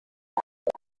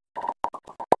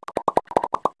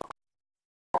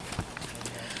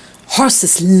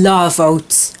Horses love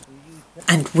oats.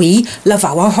 And we love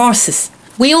our horses.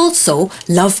 We also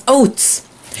love oats.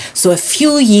 So a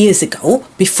few years ago,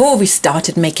 before we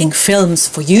started making films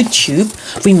for YouTube,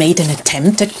 we made an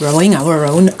attempt at growing our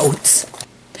own oats.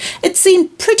 It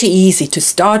seemed pretty easy to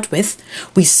start with.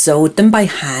 We sowed them by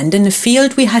hand in a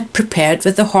field we had prepared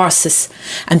with the horses,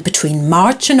 and between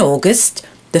March and August,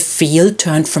 the field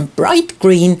turned from bright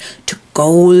green to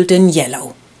golden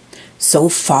yellow. So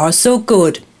far so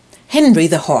good. Henry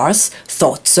the horse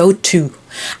thought so too,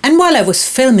 and while I was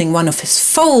filming one of his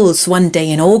foals one day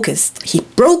in August, he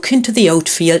broke into the oat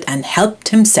field and helped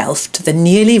himself to the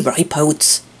nearly ripe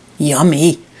oats.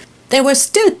 Yummy! There were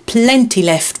still plenty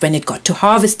left when it got to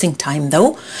harvesting time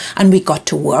though, and we got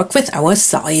to work with our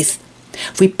scythe.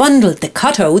 We bundled the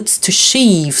cut oats to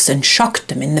sheaves and shocked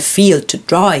them in the field to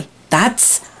dry.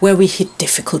 That's where we hit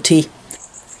difficulty.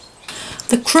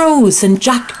 The crows and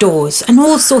jackdaws and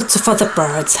all sorts of other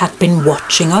birds had been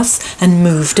watching us and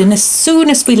moved in as soon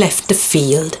as we left the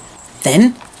field.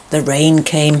 Then the rain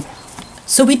came.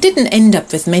 So we didn't end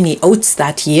up with many oats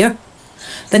that year.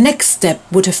 The next step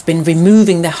would have been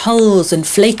removing the hulls and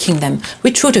flaking them,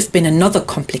 which would have been another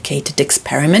complicated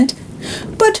experiment.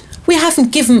 But we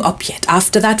haven't given up yet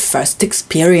after that first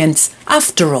experience.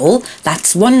 After all,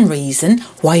 that's one reason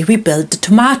why we built the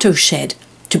tomato shed,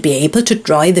 to be able to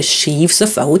dry the sheaves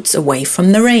of oats away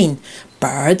from the rain,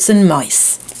 birds and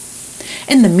mice.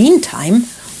 In the meantime,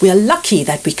 we are lucky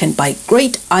that we can buy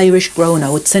great Irish grown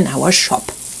oats in our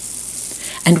shop.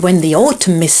 And when the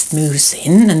autumn mist moves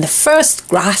in and the first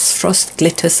grass frost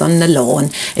glitters on the lawn,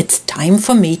 it's time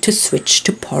for me to switch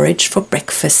to porridge for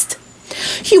breakfast.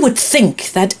 You would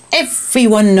think that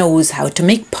everyone knows how to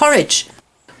make porridge.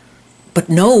 But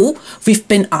no, we've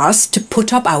been asked to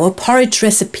put up our porridge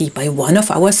recipe by one of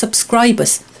our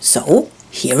subscribers. So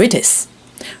here it is.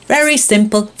 Very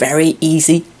simple, very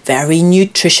easy, very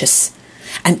nutritious,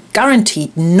 and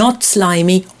guaranteed not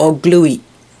slimy or gluey.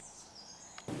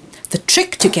 The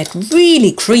trick to get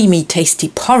really creamy, tasty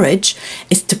porridge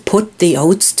is to put the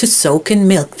oats to soak in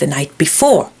milk the night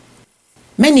before.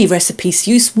 Many recipes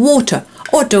use water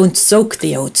or don't soak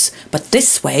the oats, but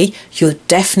this way you'll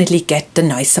definitely get the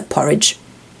nicer porridge.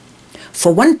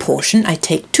 For one portion, I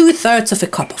take 2/3 of a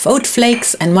cup of oat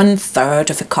flakes and 1/3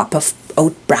 of a cup of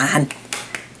oat bran.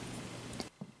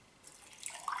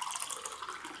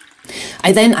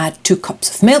 I then add 2 cups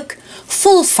of milk.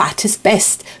 Full fat is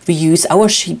best. We use our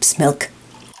sheep's milk.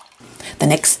 The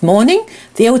next morning,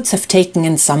 the oats have taken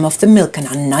in some of the milk and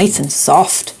are nice and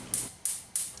soft.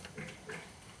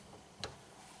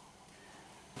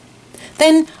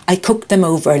 Then I cook them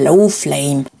over a low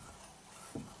flame.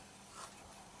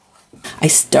 I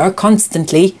stir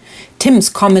constantly. Tim's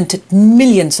commented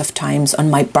millions of times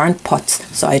on my burnt pots,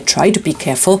 so I try to be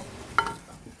careful.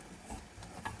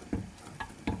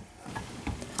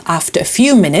 After a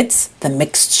few minutes, the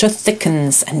mixture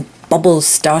thickens and bubbles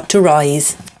start to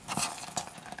rise.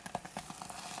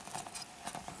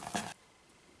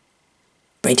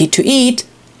 Ready to eat.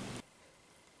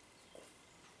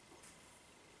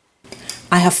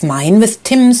 I have mine with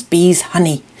Tim's Bees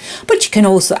honey, but you can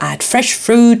also add fresh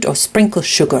fruit or sprinkle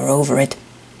sugar over it.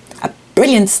 A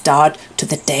brilliant start to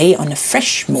the day on a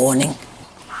fresh morning.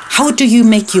 How do you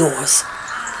make yours?